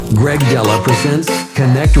Greg Dela presents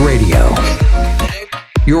CONNCT Radio,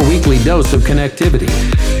 your weekly dose of connectivity.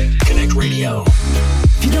 CONNCT Radio.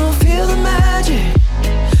 If you don't feel the magic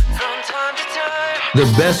from time to time. The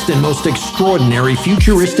best and most extraordinary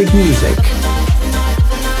futuristic music.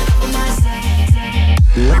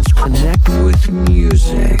 Let's connect with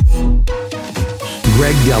music.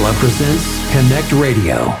 Greg Dela presents CONNCT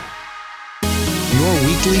Radio, your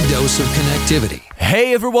weekly dose of connectivity.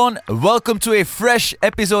 Hey everyone, welcome to a fresh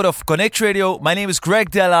episode of CONNCT Radio. My name is Greg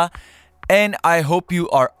Dela and I hope you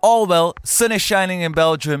are all well. Sun is shining in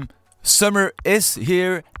Belgium, summer is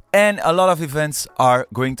here and a lot of events are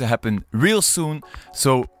going to happen real soon.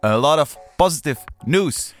 So a lot of positive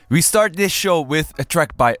news. We start this show with a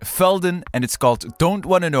track by Velden and it's called Don't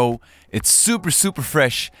Wanna Know. It's super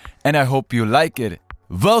fresh and I hope you like it.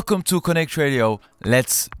 Welcome to CONNCT Radio.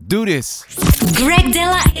 Let's do this. Greg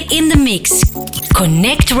Dela in the mix.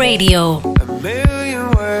 CONNCT Radio. A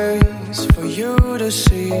million ways for you to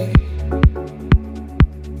see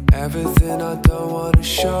everything I don't want to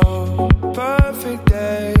show. Perfect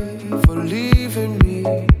day for leaving me.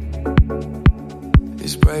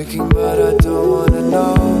 It's breaking but I don't want to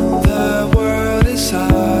know. The world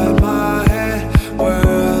inside my head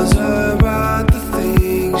whirls around the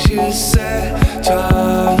things you said.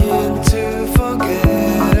 Trying to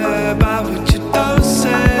forget about what you don't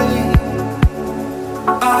say.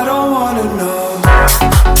 I don't wanna know.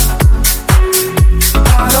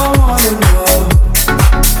 I don't wanna know.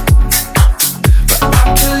 But I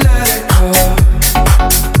can let it go.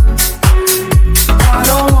 I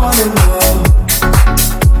don't wanna know.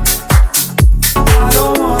 I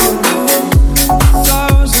don't wanna know.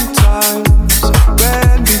 1,000 times I've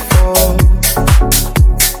been before.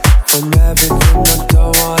 From everything I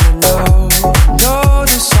don't wanna know. Know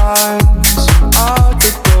the signs, I'm out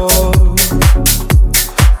the door.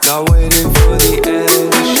 Not waiting for the end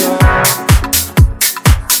of the show.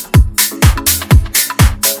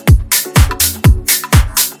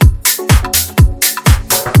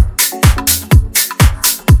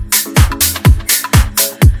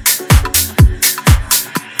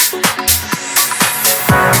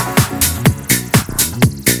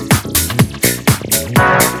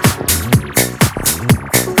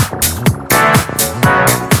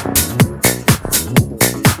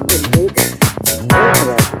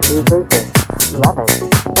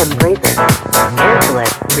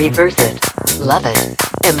 Reverse it, love it,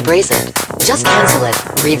 embrace it, just cancel it,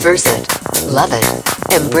 reverse it, love it,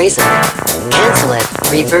 embrace it, cancel it,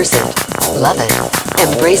 reverse it, love it,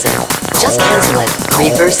 embrace it, just cancel it,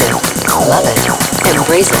 reverse it, love it,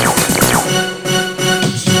 embrace it.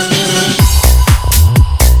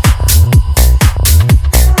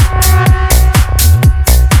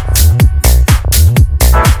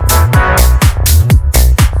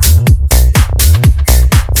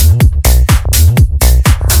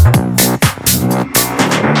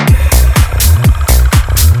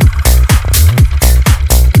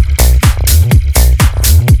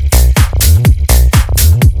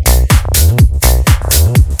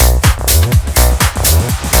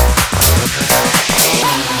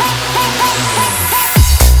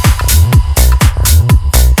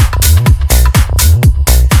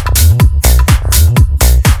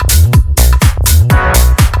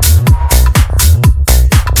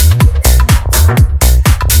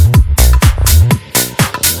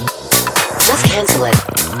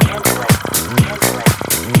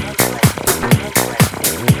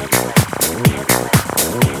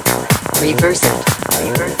 Reverse it.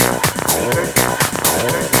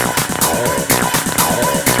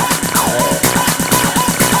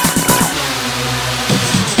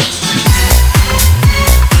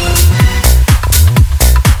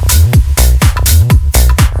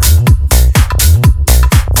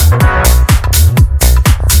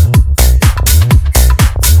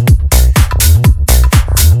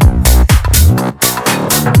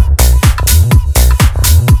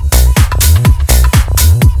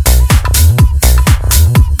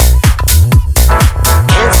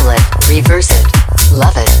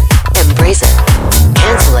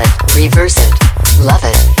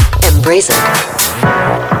 Embrace it.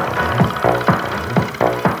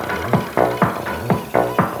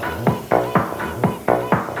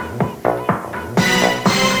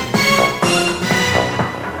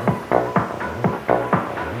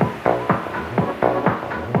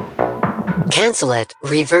 Cancel it,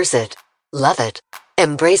 reverse it, love it,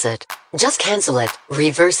 embrace it, just cancel it,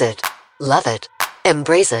 reverse it, love it,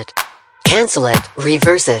 embrace it, cancel it,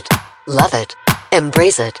 reverse it, love it,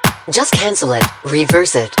 embrace it, just cancel it,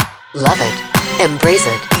 reverse it, love it, embrace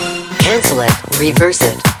it. cancel it, reverse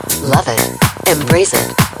it, love it, embrace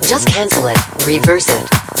it, just cancel it, reverse it,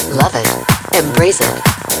 love it, embrace it.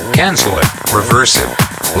 Cancel it, reverse it,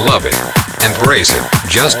 love it, embrace it,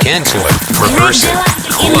 just cancel it, reverse it,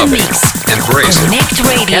 love it, embrace it. Connect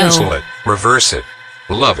Radio. Cancel it, reverse it,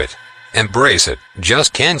 love it, embrace it,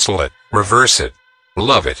 just cancel it, reverse it,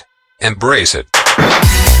 love it, embrace it.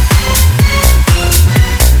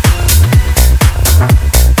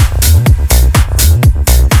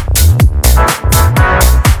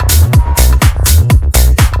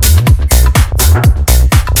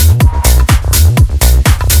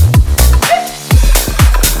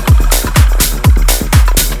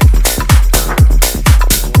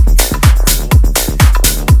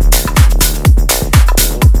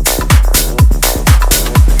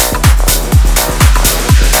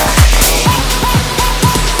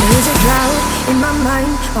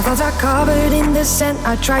 My thoughts are covered in the scent.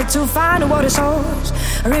 I try to find a water source,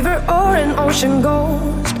 a river or an ocean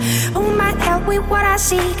ghost. Who might help with what I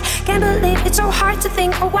seek? Can't believe it's so hard to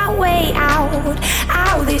think of one way out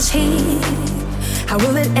this heat. How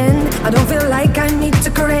will it end? I don't feel like I need to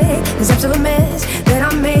correct this absolute mess that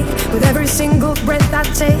I make with every single breath I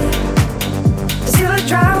take. There's still a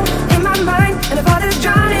drought in my mind, and the thought is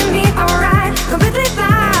drowning me alright. Completely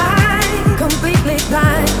blind, completely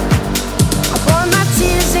blind. I pour my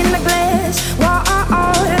tears in the glass, while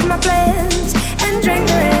all of my plans, and drink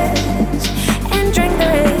the rest, and drink the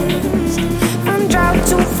rest. From drought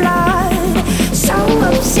to flood, so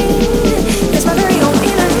obscene. That's my very own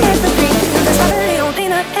inner evergreen. That's my very own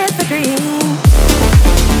inner evergreen.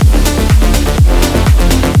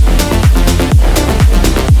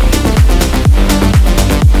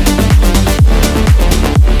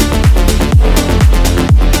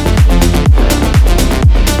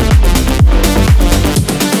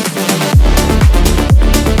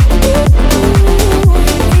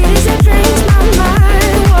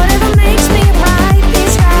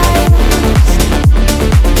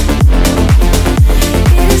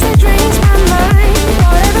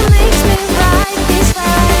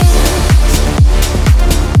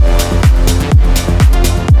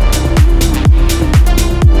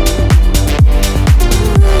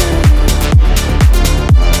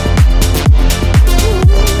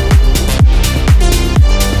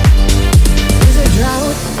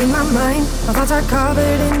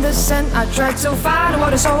 I tried to find a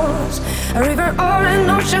water source, a river or an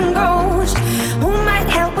ocean ghost. Who might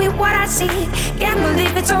help with what I see? Can't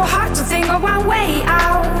believe it's so hard to think of one way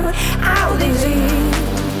out this heat.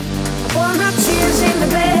 I pour my tears in the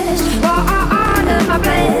glass, while all of my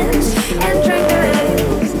plans, and drink the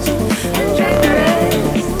rest, and drink the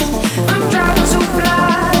rest. I'm drowning to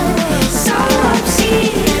blood, so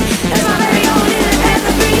obscene. That's my very own inner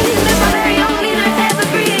evergreen. That's my very own inner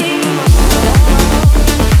evergreen.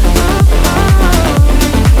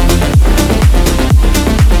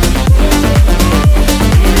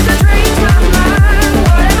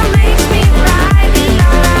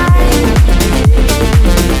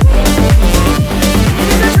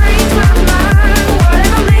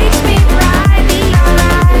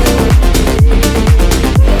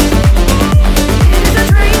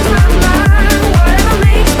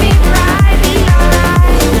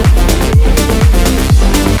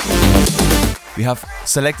 We have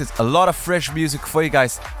selected a lot of fresh music for you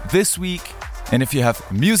guys this week. And if you have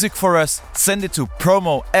music for us, send it to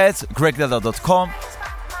promo@gregdela.com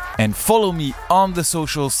and follow me on the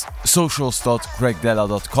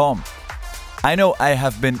socials.gregdela.com. I know I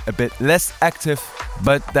have been a bit less active,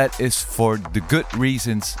 but that is for the good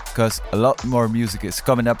reasons, because a lot more music is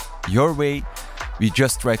coming up your way. We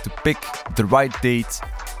just try to pick the right date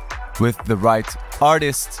with the right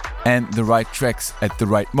artist and the right tracks at the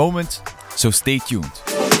right moment. So stay tuned.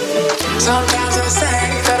 Sometimes I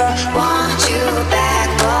say that I want you back,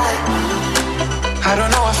 but I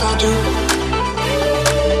don't know if I do.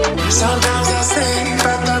 Sometimes I say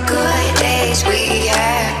about the good days we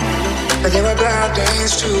had, but there were bad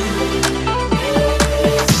days too.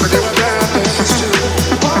 But there were bad days too.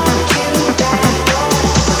 Want you back,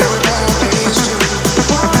 but there were bad days too.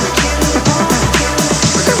 Want you,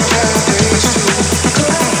 but there were bad days too.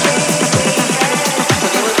 Good days we had, but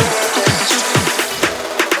there were bad days too.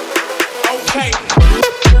 Okay.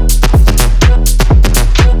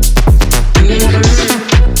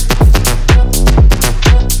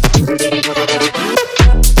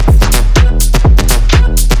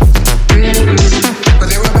 But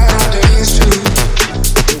there were bad days.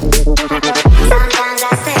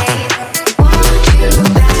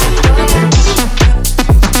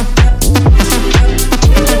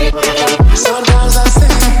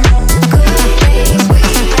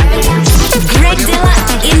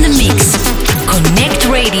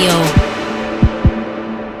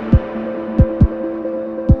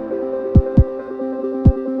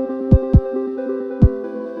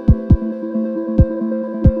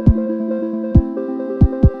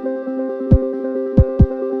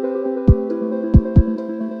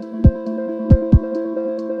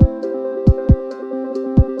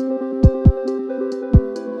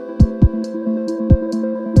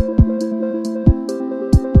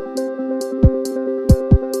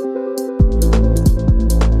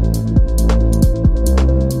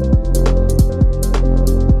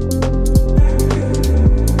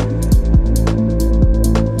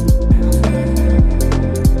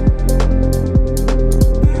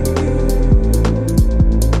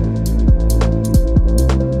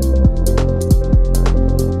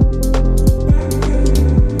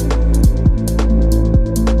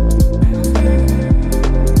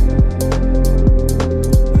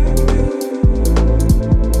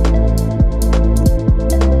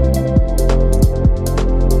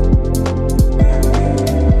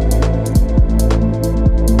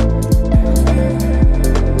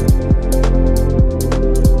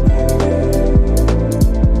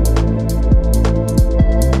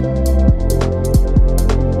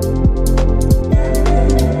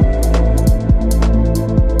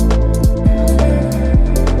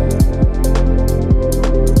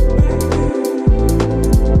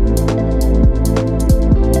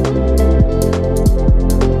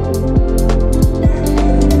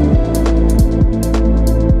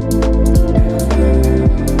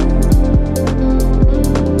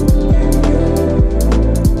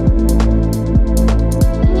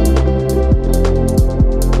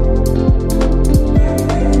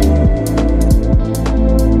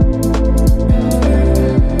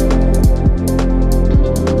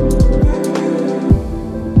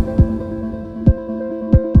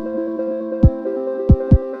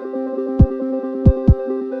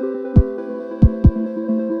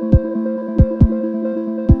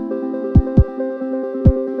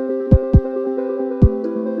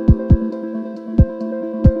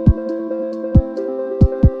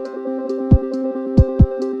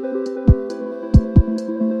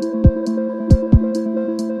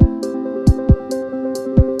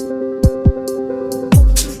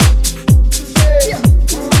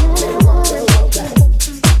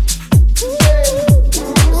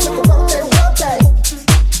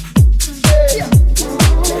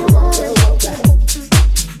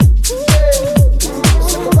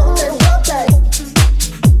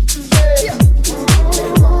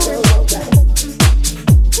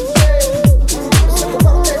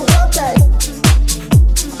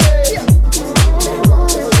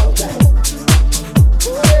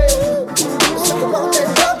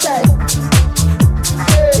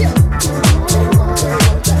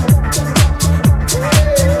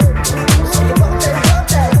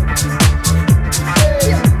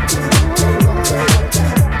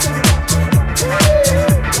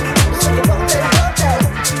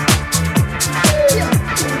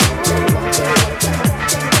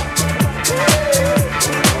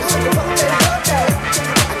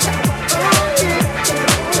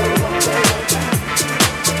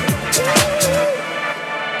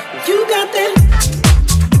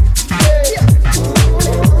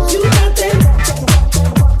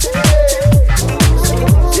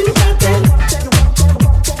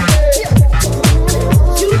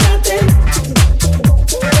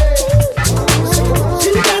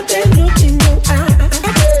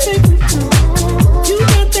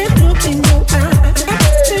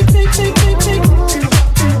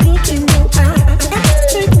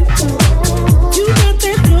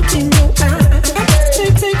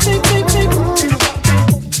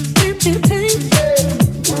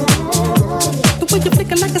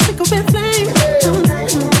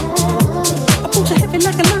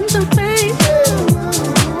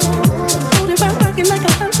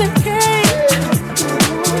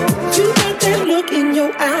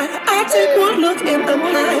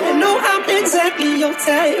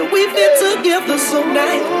 together so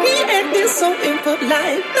nice. We acting so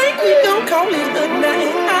impolite. Think we gon' call it a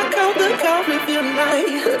night. I call the car if you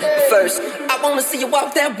like. First, I wanna see you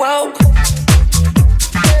walk that walk.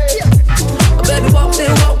 Baby, walk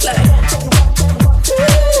that walk like.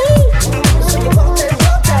 See you walk that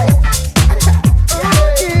walk like.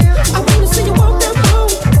 I wanna see you walk that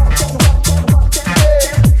walk.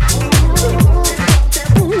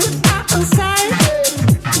 Outside.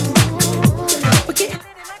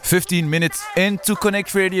 15 minutes into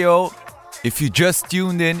Connect Radio. If you just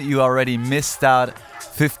tuned in, you already missed out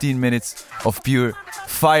 15 minutes of pure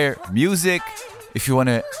fire music. If you want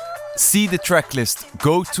to see the track list,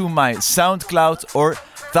 go to my SoundCloud or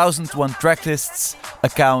 1001 Tracklists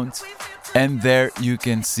account, and there you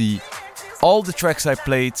can see all the tracks I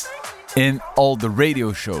played in all the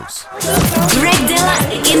radio shows. Greg Dela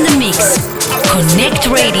in the mix. Connect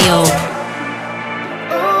Radio.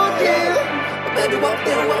 Baby, walk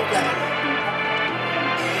that walk like.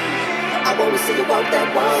 I wanna see you walk that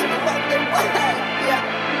walk. Yeah.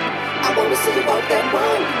 I wanna see you walk that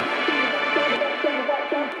walk.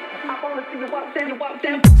 I wanna see you walk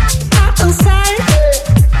that outside.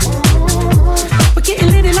 We're getting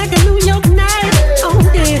litty like a New York night. Oh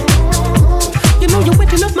yeah. You know you're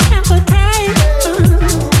wetting up my appetite.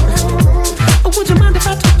 Would you mind if I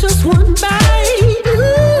took just one bite?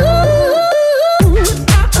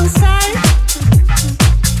 Outside.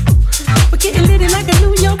 Getting litty like a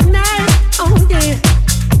New York night. Oh yeah.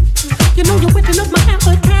 You know you're wetting up my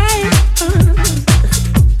appetite.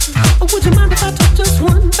 Would you mind if I took just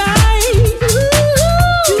one bite?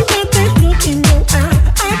 You got that look in your eye.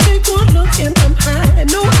 I take one look and I'm high.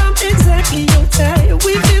 No, I'm exactly your type.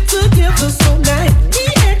 We get together so nice. We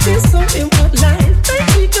acting so impolite. Think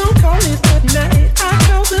we gon' call it a night. I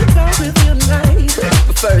call the car if you like.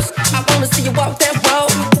 But first, I wanna see you walk that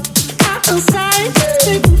walk. Outside.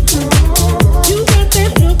 You got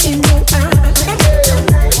that look in your eye.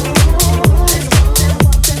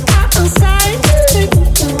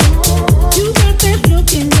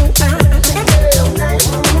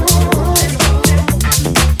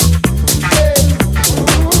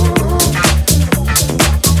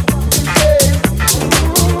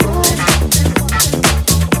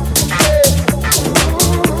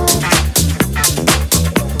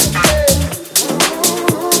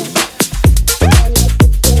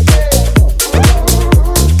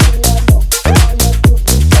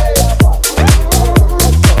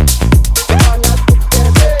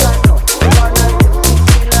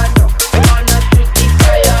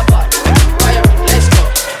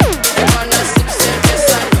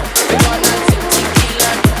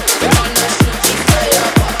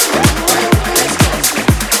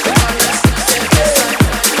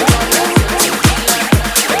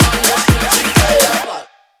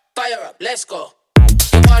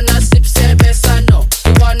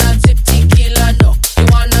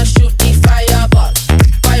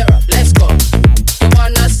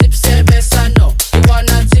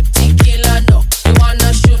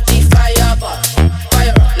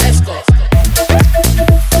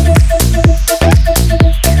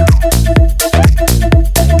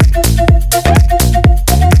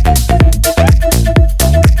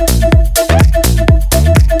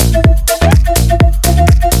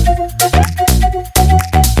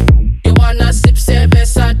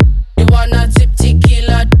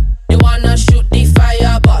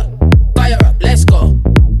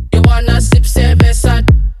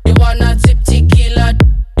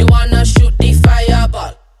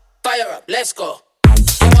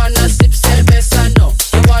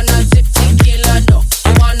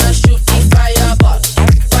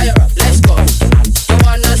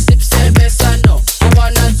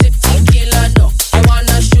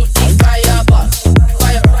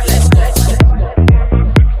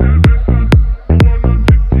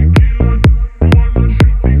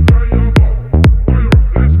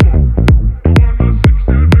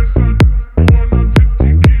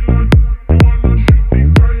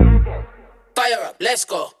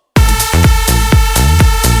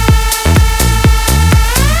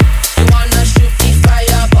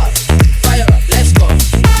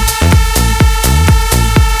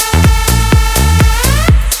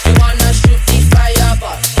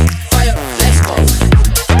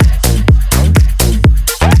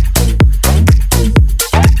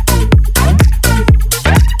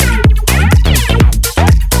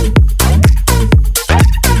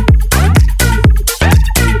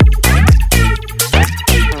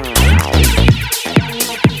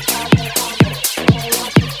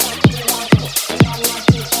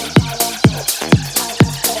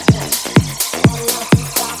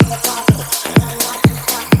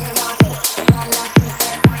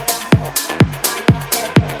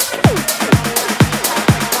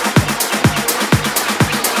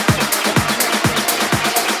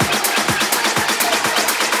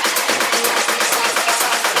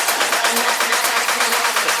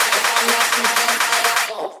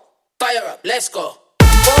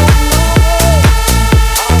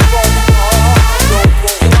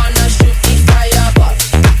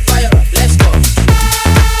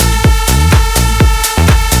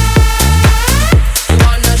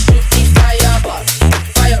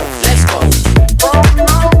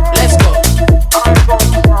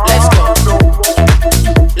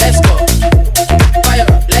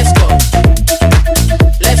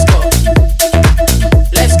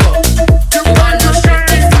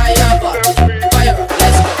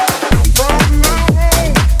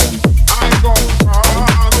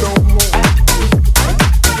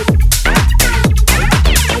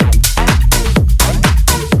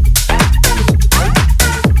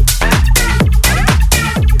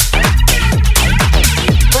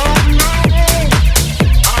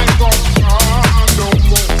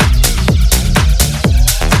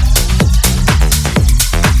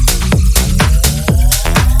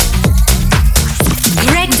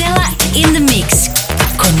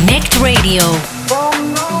 Radio.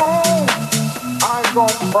 From now on, I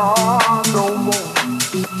gon' cry no more.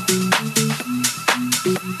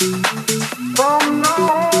 From now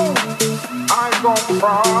on, I gon'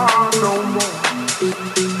 cry no more.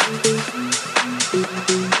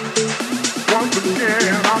 Once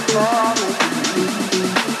again, I cried over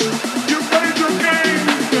you. You played your game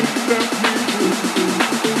and left me blue.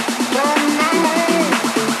 From now on,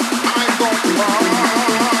 I gon' cry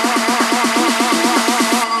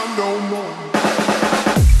no more.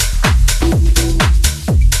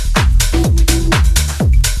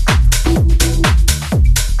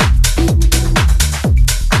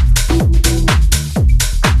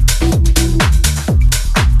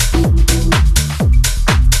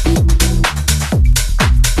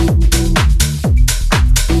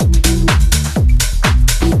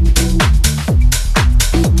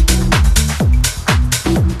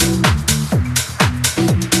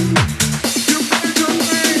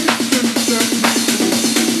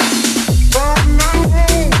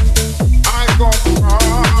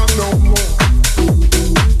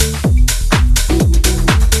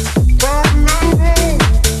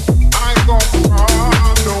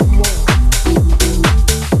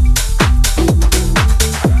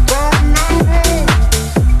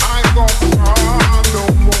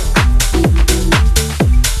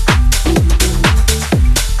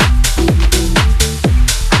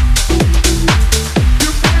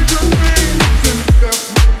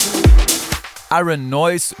 Aaron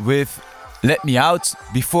Noyce with Let Me Out.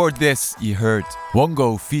 Before this, you heard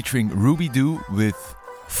Wongo featuring Ruby Doo with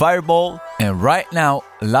Fireball. And right now,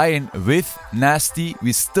 Lion with Nasty.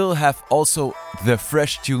 We still have also the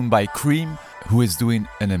fresh tune by Cream, who is doing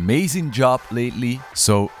an amazing job lately.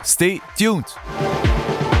 So stay tuned.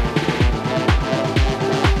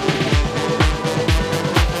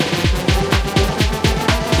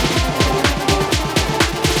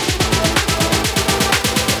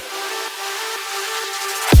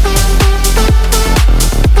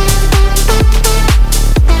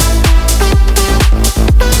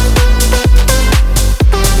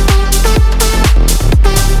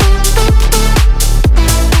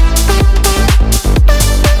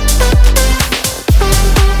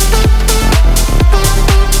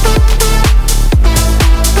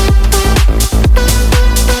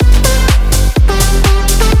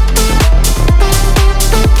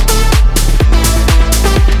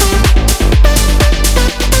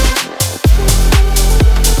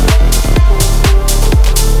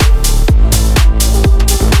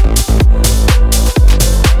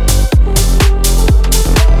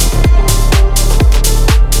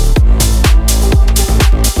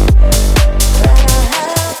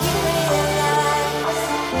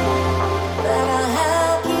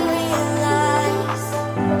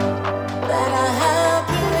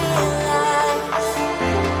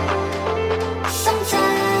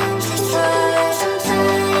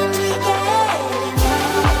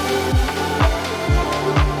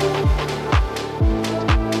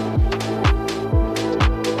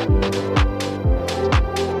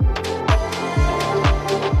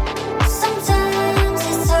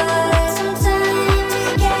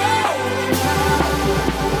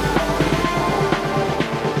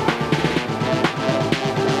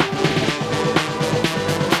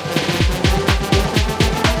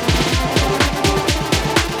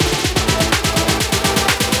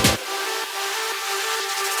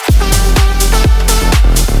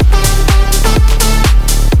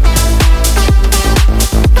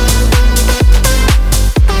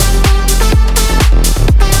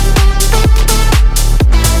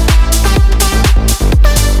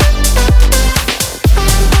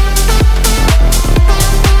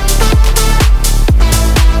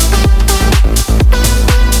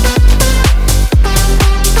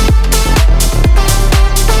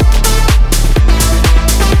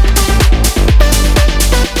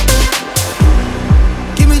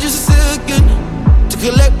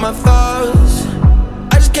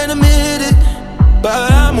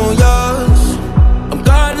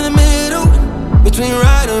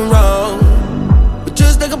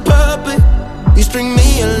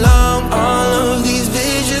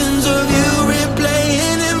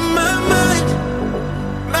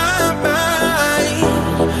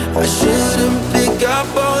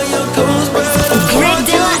 Greg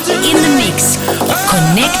Dela in the mix.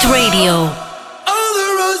 CONNCT Radio. All the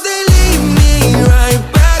roads they lead me right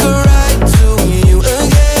back right to you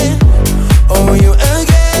again. Oh, you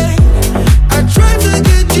again. I tried to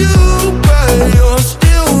get you, but you're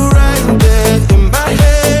still right there in my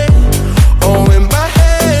head. Oh, in my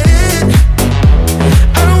head.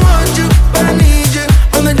 I don't want you, but I need you.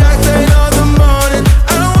 On the dark side of the morning.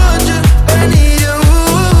 I don't want you, but I need you.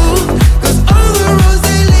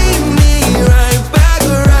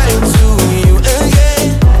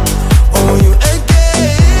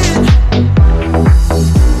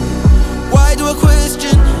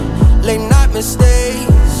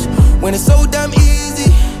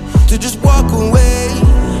 walk away.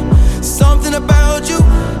 Something about you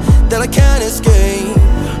that I can't escape.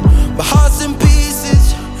 My heart's in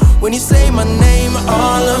pieces when you say my name.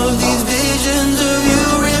 All of these visions of you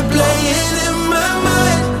replaying in my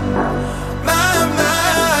mind, my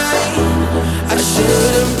mind. I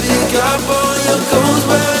shouldn't pick up on your calls,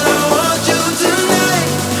 but I want you tonight.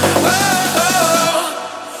 Oh, oh.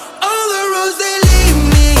 All the roads they lead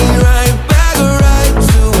me right back, right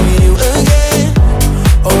to you again.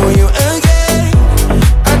 Oh, you again.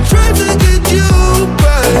 I tried to get you,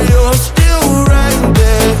 but you're still right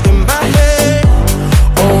there in my head.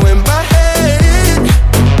 Oh, in my head.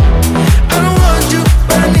 I don't want you,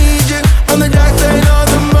 but I need you. On the dark side of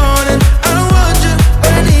the morning. I don't want you,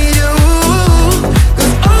 but I need you.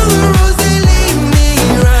 'Cause all the roads they lead me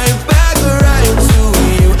right back, right to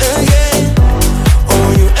you again. Oh,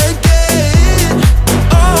 you again.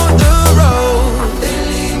 All the roads they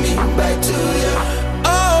lead me back to you.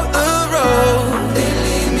 All the roads they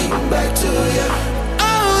lead me back to you.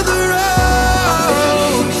 All the roads they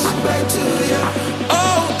lead me back to you.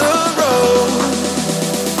 All the roads.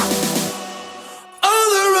 All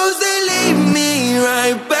the roads they lead me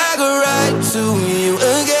right back, right to you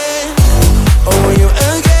again. Oh, you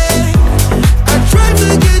again. I tried to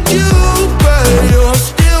get you, but you're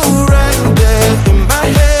still right there in my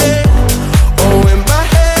head. Oh, in my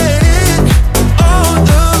head. All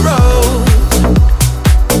the roads.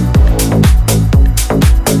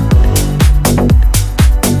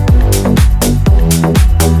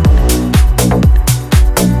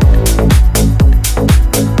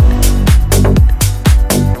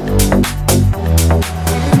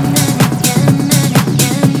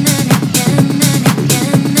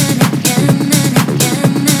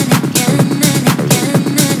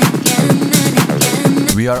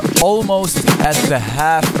 We are almost at the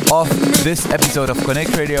half of this episode of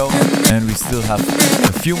Connect Radio, and we still have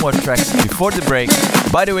a few more tracks before the break.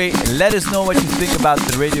 By the way, let us know what you think about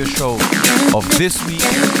the radio show of this week.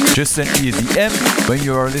 Just send me a DM when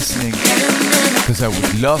you are listening, because I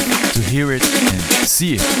would love to hear it and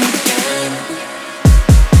see it.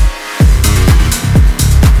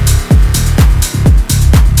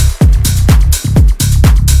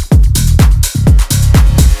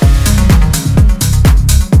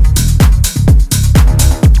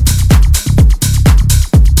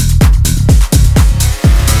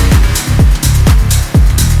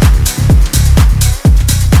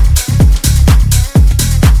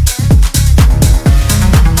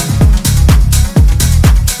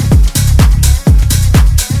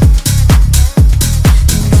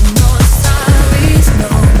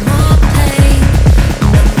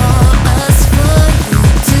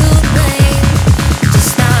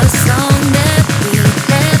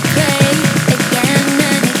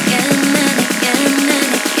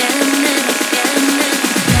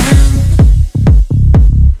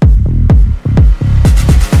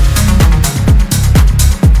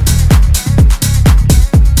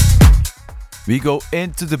 We go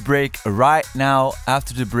into the break right now.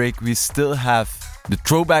 After the break, we still have the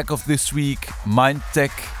throwback of this week,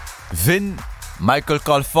 Mindtech, Vin, Michael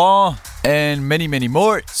Calfan, and many, many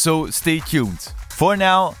more. So stay tuned. For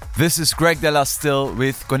now, this is Greg Dela still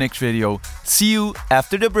with Connect Radio. See you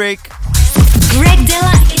after the break. Greg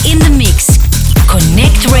Dela in the mix.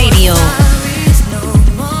 Connect Radio.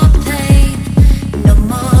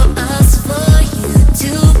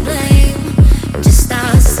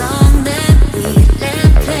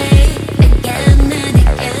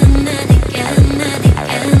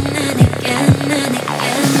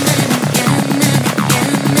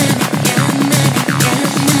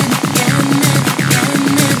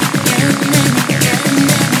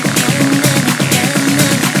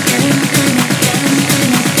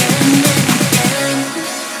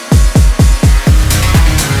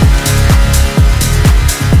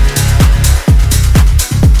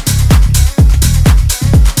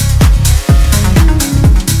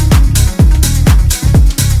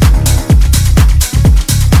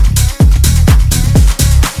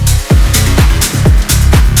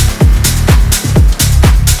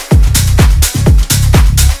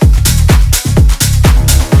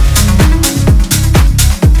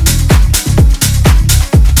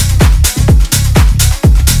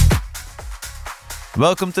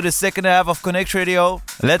 Welcome to the second half of Connect Radio.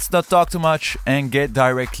 Let's not talk too much and get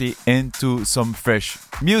directly into some fresh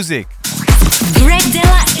music. Greg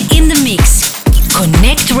Dela in the mix.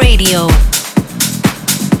 Connect Radio.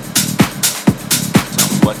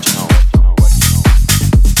 What you know.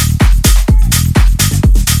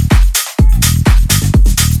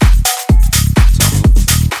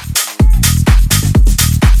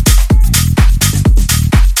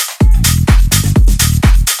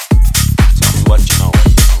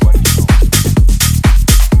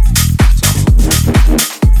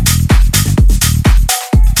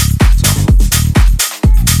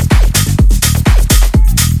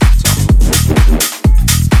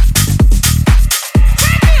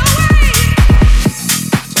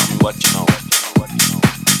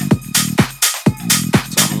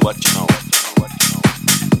 what you know.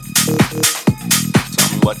 Tell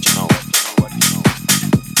me what you know.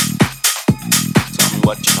 Tell me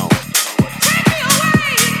what you know. Take me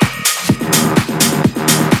away.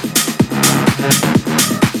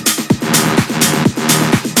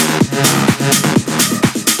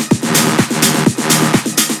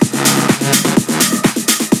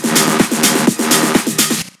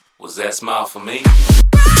 Was that smile for me?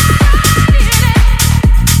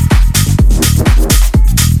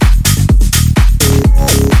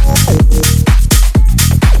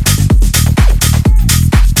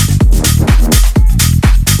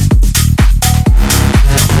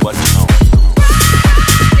 What you know?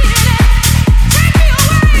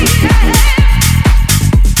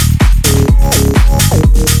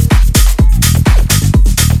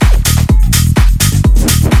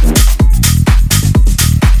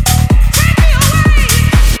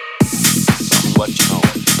 What you know?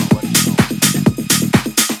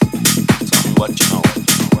 Tell me what you know. Tell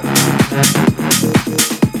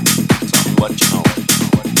me what you know.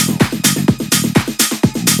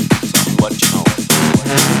 Tell me what you know.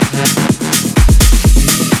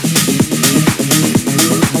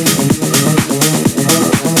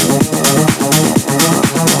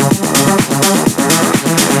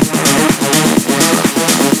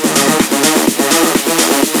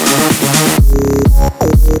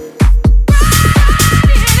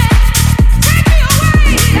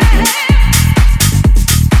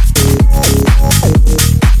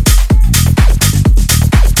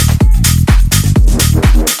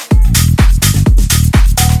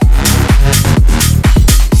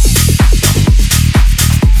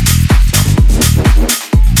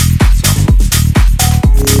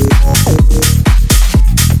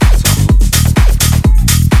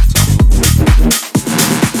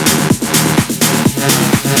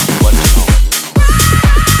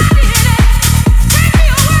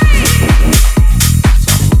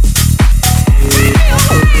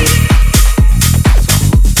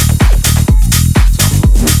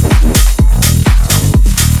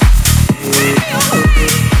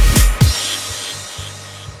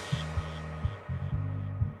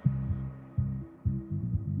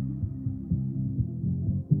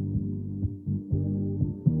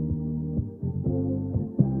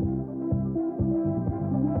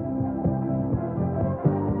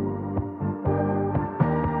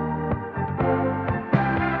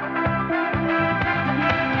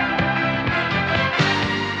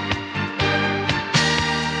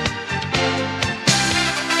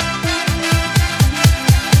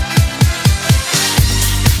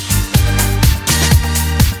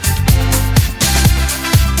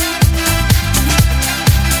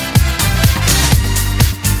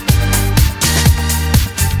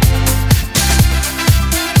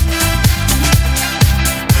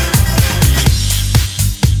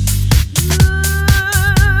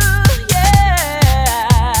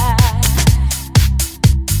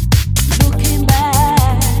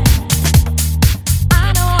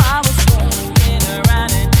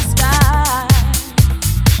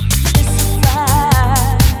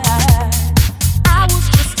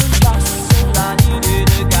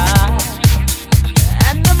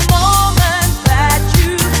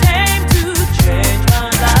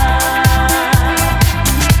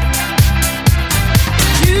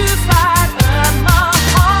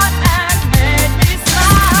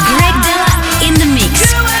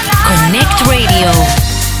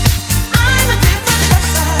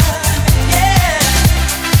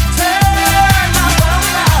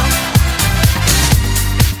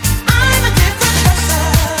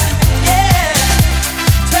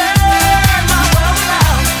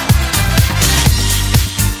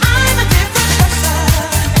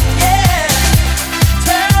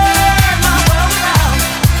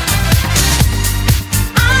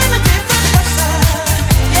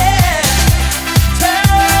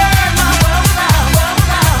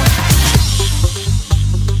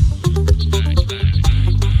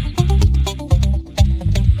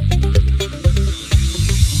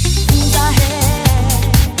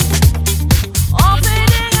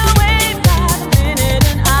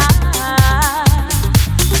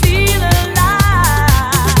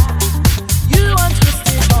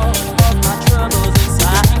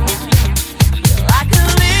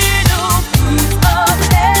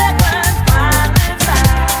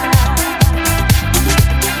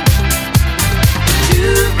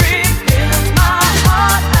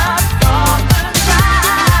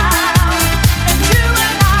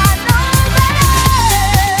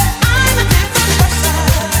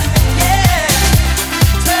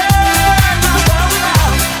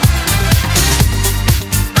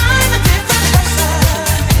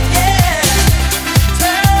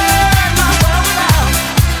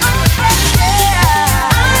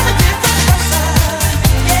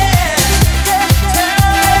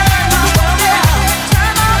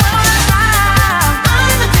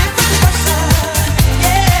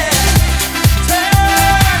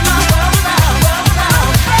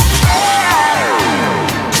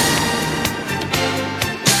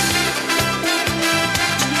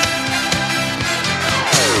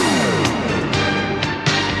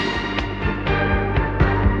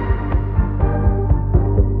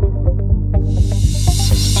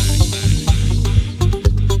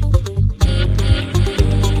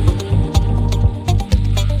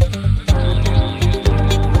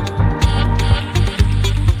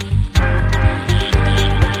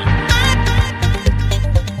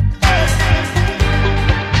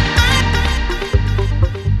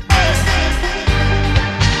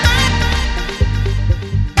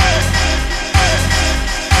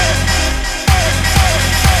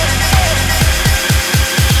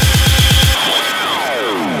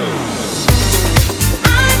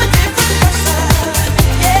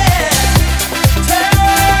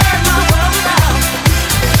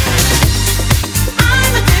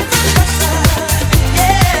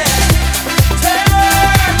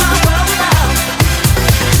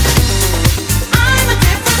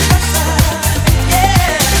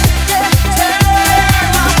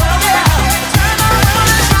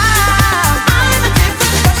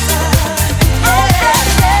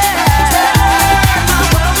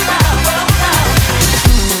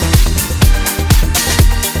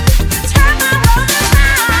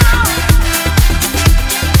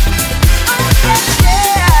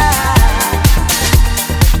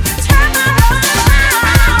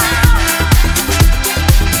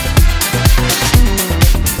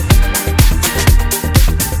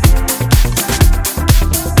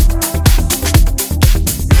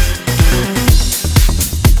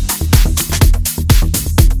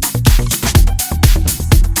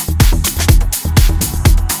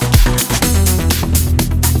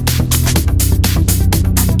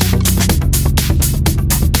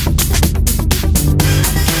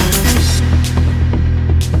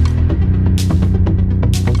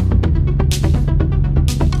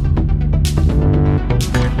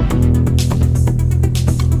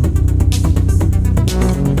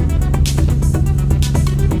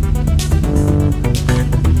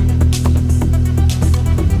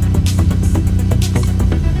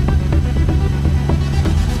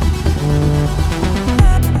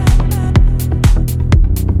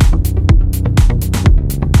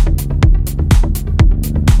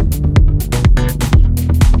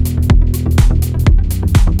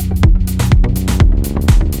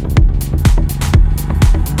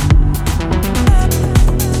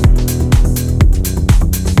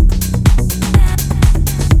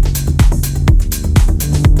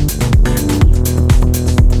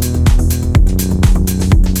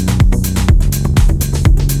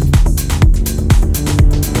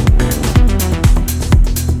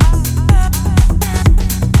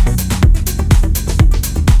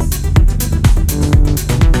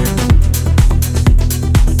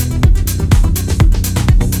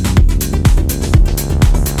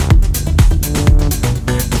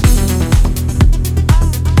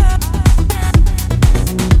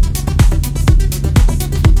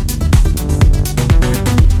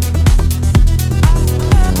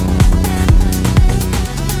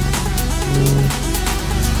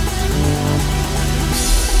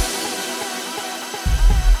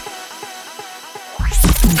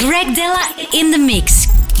 Greg Dela in the mix.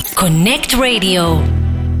 Connect Radio.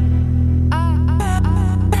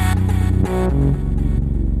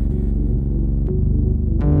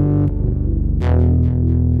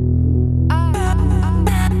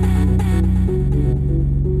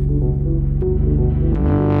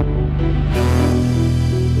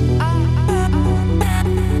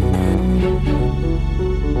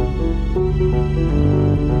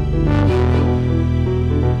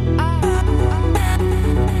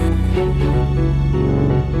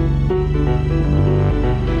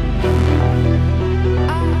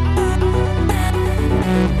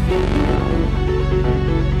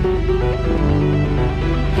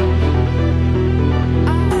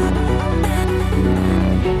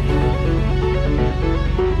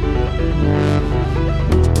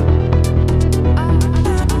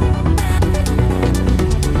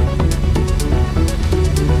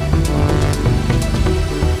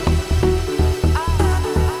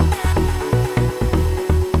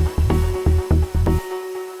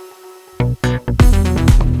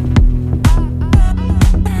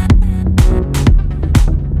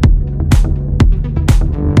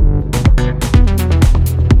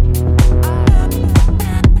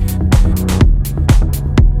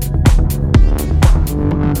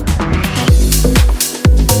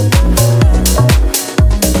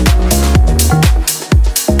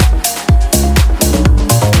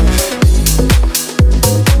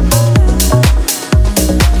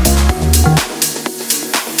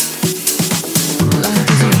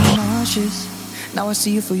 I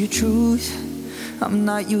see you for your truth. I'm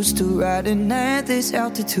not used to riding at this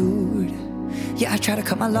altitude. Yeah, I try to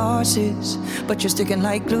cut my losses, but you're sticking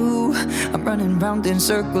like glue. I'm running round in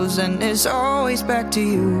circles and it's always back to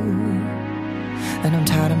you. And I'm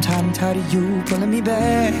tired of you pulling me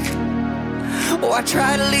back. Oh, I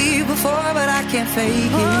tried to leave before, but I can't fake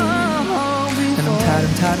it. And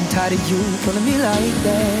I'm tired of you pulling me like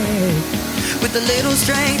that. With a little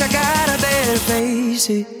strength, I gotta better face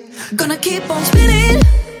it. Gonna keep on spinning,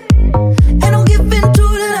 and don't give in to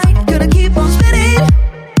the night. Gonna keep on spinning,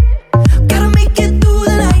 gotta make it through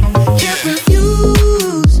the night. Can't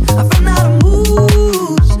refuse, I've run out of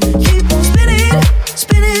moves. Keep on spinning.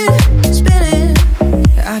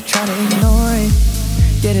 I try to ignore it,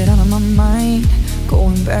 get it out of my mind.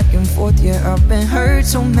 Going back and forth, yeah, I've been hurt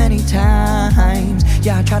so many times.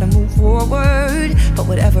 Yeah, I try to move forward, but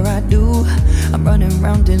whatever I do, I'm running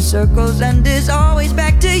round in circles and it's always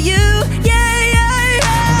back to you. Yeah.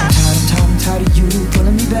 I'm tired of you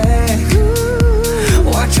pulling me back.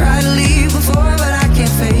 Oh, I tried to leave before, but I can't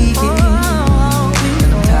fake it.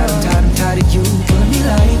 And I'm tired of you pulling me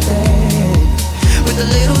like that. With a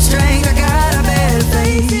little strength, I gotta better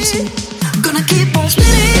face it. Gonna keep on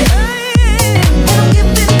spinning, and don't give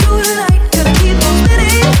in to the night. Gonna keep on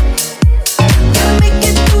spinning, gotta make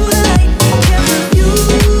it through the night. Can't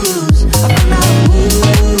refuse, I've run out of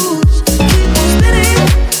moves. Keep on spinning.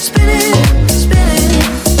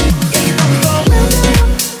 Yeah, you know we go round and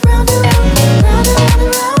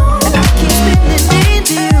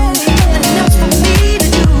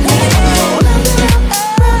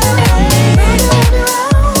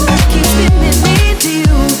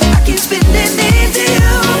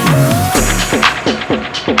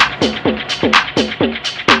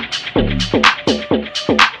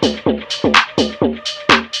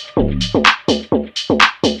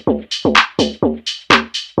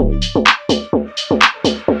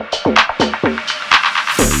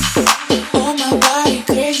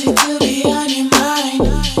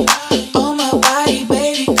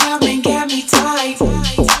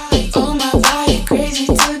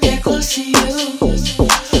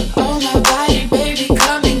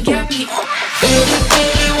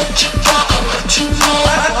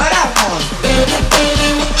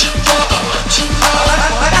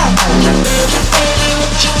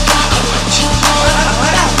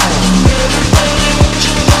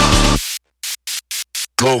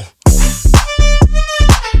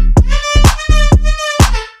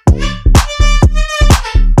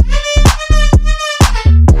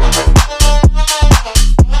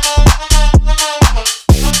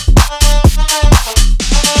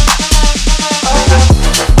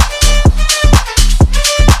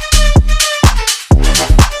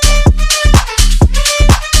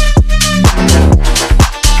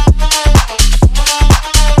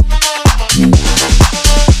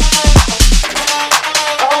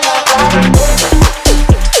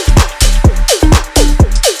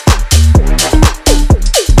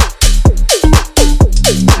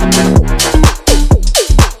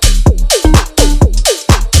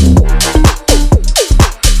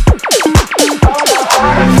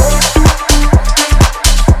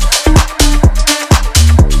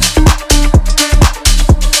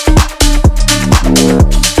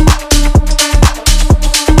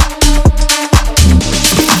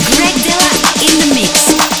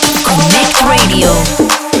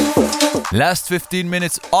Last 15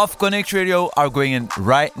 minutes of Connect Radio are going in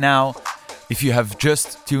right now. If you have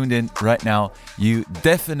just tuned in right now, you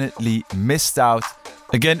definitely missed out.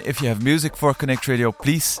 Again, if you have music for Connect Radio,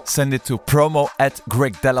 please send it to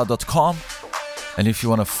promo@gregdela.com. And if you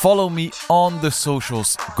want to follow me on the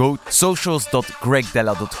socials, go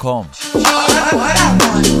socials.gregdela.com.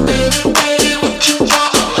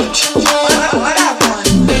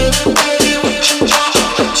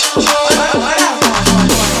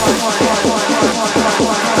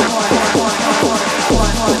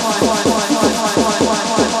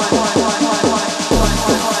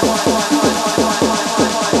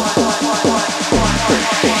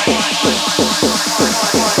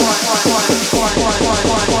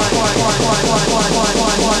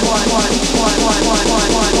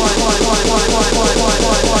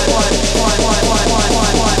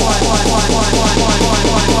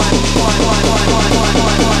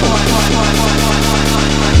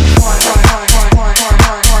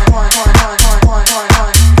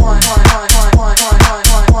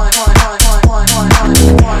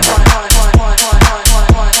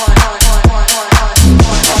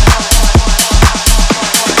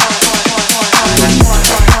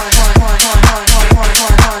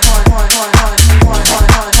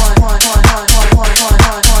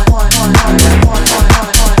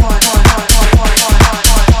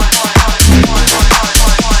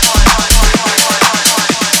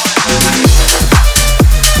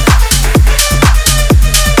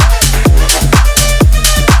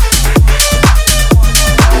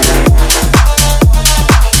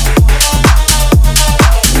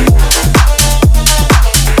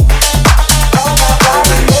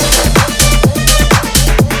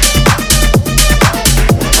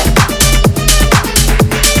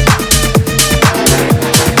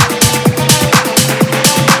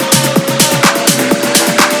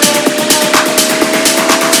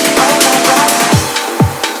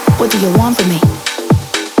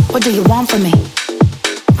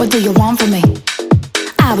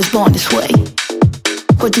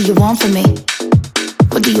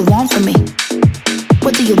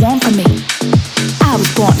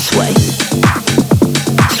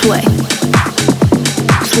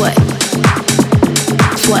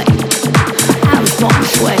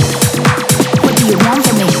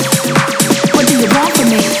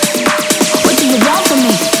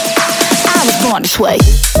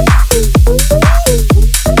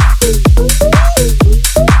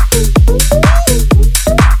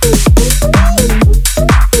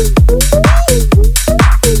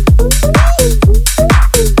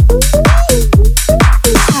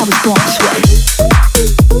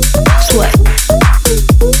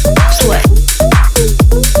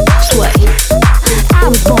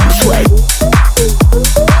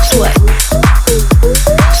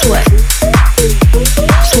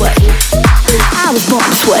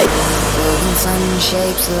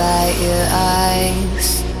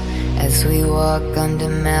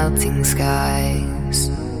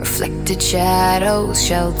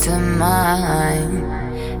 Shelter mine.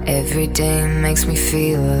 Every day makes me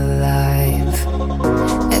feel alive.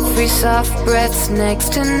 Every soft breath's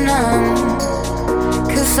next to none,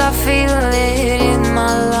 'cause I feel it in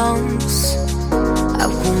my lungs. I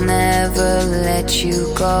will never let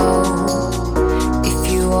you go. If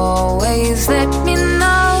you always let me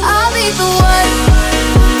know, I'll be the one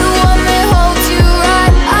that holds you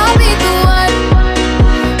right. I'll be the one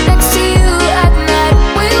next to you at night.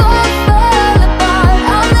 We won't fall apart.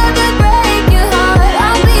 I'll never break your heart.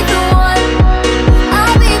 I'll be the one.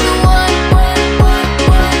 I'll be the one. I'll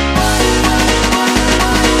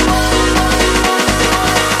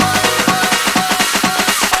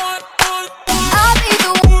be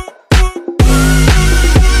the one.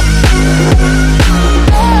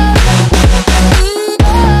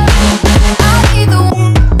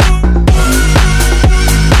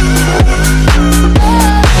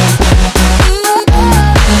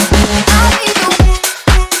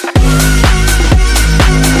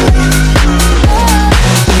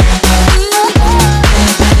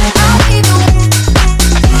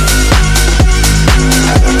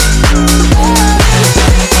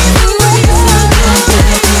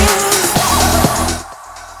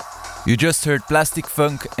 You just heard Plastic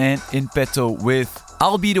Funk and In Petto with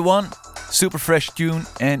I'll Be The One, super fresh tune,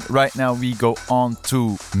 and right now we go on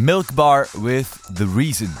to Milk Bar with The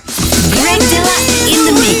Reason. Greg Dela in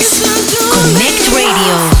the mix. Connect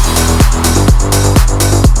Radio.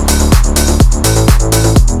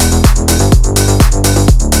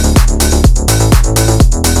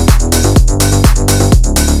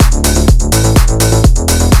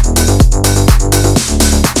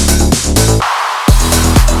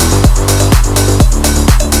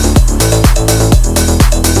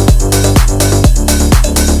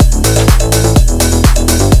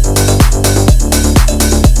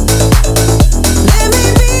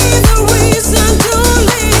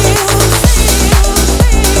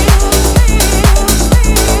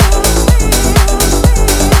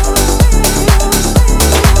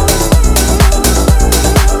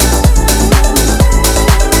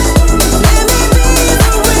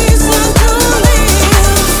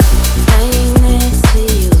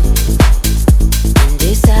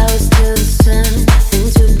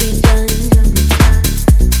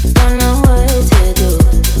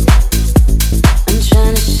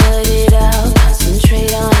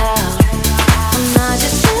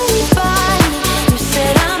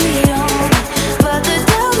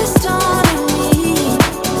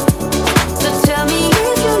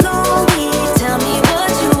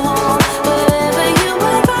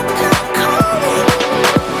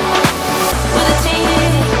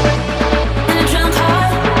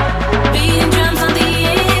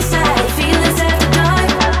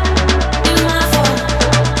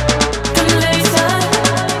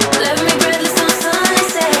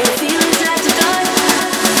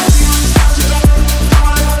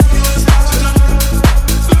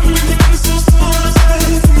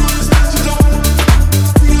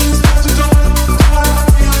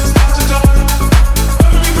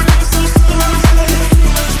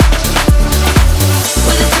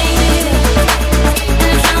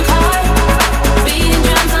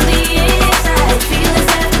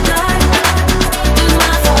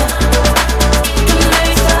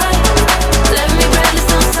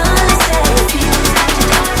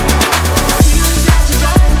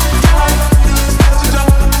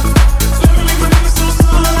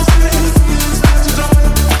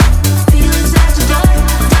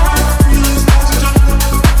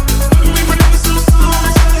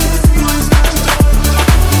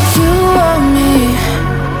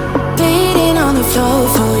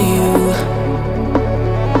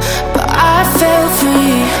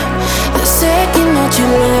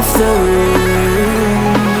 left the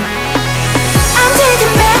room. I'm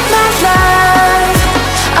taking back my love.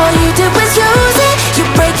 All you did was use it. You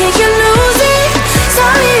break it, you lose it.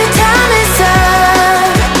 Sorry, your time is up.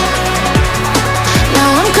 Now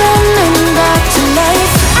I'm coming back to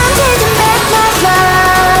life. I'm taking back my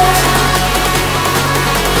love.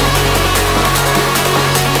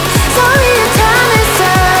 Sorry, your time is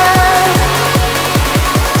up.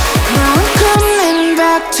 Now I'm coming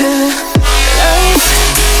back to life.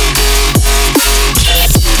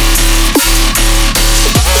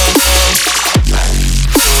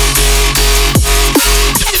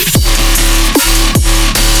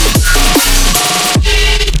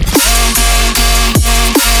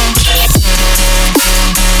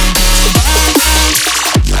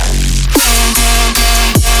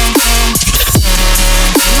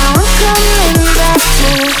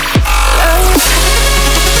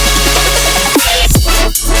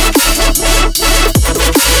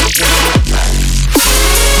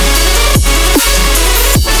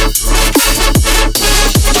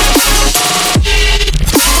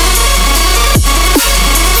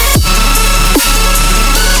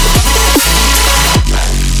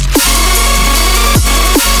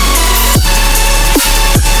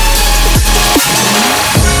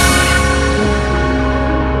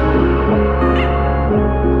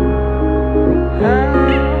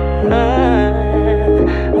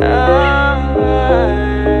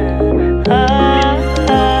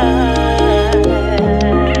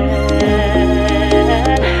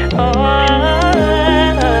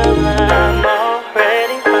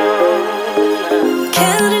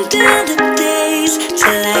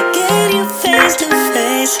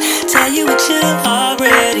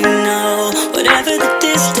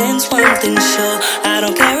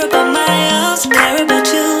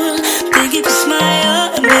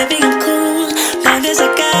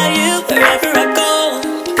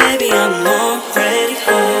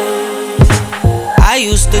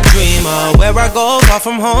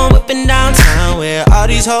 From home, whipping downtown with all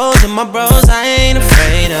these hoes and my bros. I ain't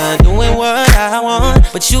afraid of doing what I want,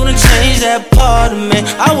 but you done changed that part of me.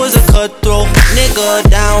 I was a cutthroat nigga,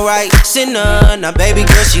 downright sinner. Now baby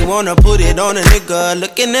girl, she wanna put it on a nigga.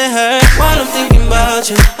 Looking at her while I'm thinking about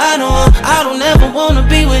you. I don't ever wanna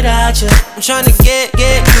be without you. I'm trying to get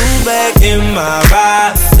you back in my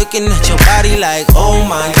ride. Looking at your body like, oh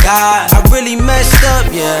my God, I really messed up,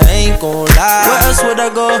 yeah, I ain't gon' lie. Where else would I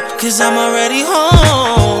go? Cause I'm already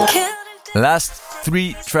home. Last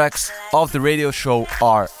 3 tracks of the radio show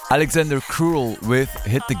are Alexander Cruel with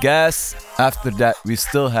Hit the Gas. After that we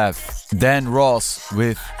still have Dan Ross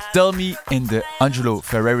with Tell Me in the Angelo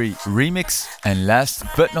Ferreri remix. And last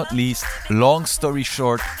but not least, Long Story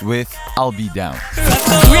Short with I'll Be Down.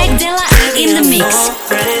 Greg Dela in the mix.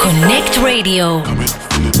 Connect Radio. Come in,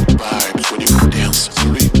 feel it, vibes when you dance.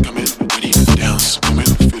 Come in, when you dance. Come in,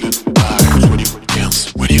 feel it, vibes when you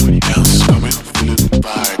dance. When you dance, come in, feel it,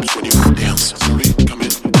 vibes when you dance. Come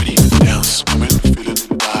in, when you dance. Come in, feel it,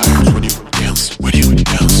 vibes when you dance. When you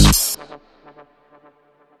dance,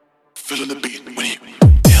 feel the beat when you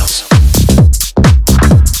dance.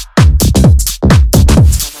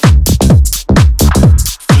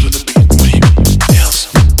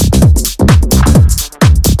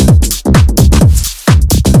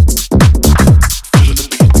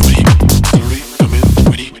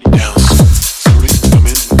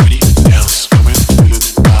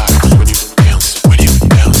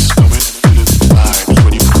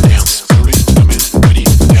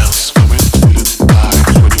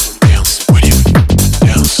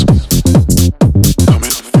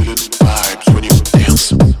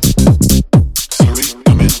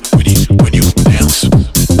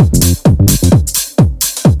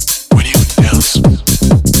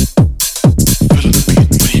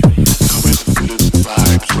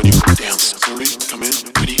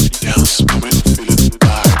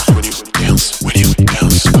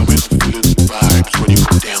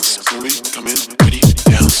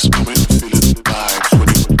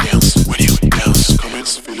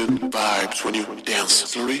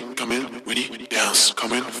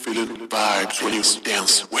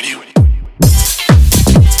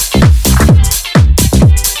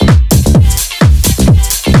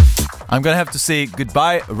 I'm gonna have to say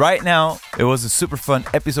goodbye right now. It was a super fun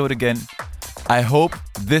episode again. I hope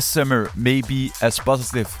this summer may be as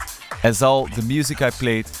positive as all the music I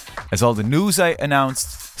played, as all the news I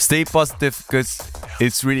announced. Stay positive because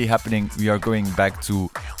it's really happening. We are going back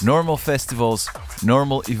to normal festivals,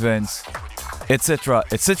 normal events, etc,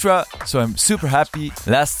 etc. So I'm super happy.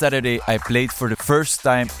 Last Saturday I played for the first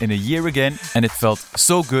time in a year again and it felt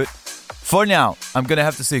so good. For now, I'm gonna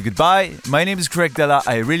have to say goodbye. My name is Greg Dela.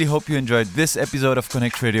 I really hope you enjoyed this episode of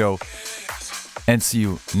CONNCT Radio. And see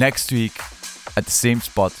you next week at the same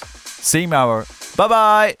spot, same hour.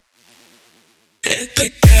 Bye-bye! Hit the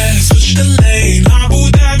gas, switch the lane, Abu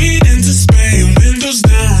Dhabi into Spain. Windows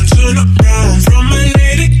down, turn around, from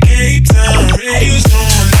LA to Cape Town. Radio's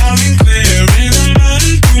on, loud and clear, rhythm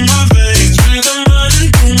running through my veins, rhythm running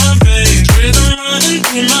through my veins, rhythm running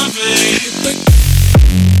through my veins.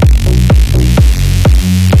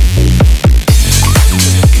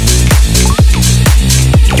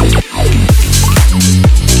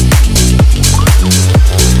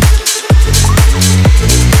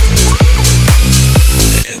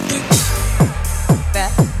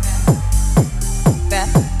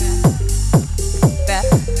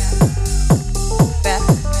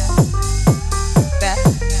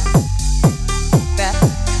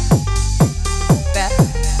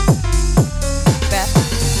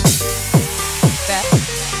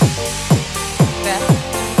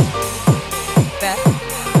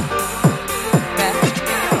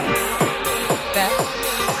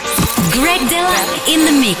 Greg Dela in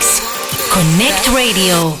the mix. CONNCT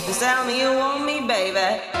Radio. Tell me you want me,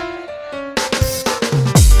 baby.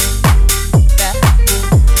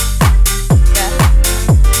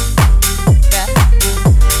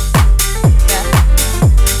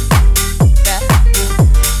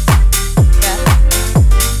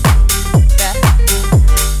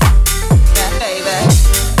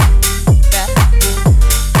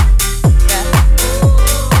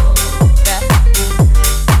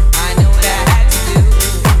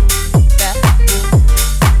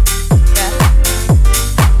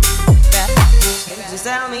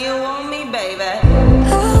 Tell me you want me, baby.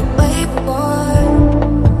 I'll wait for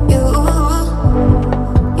you,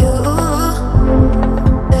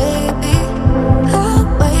 baby. I'll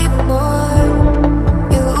wait for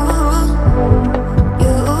you,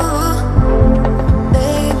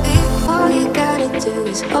 baby. All you gotta do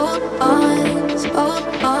is hold on, hold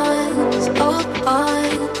on, hold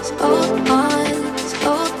on.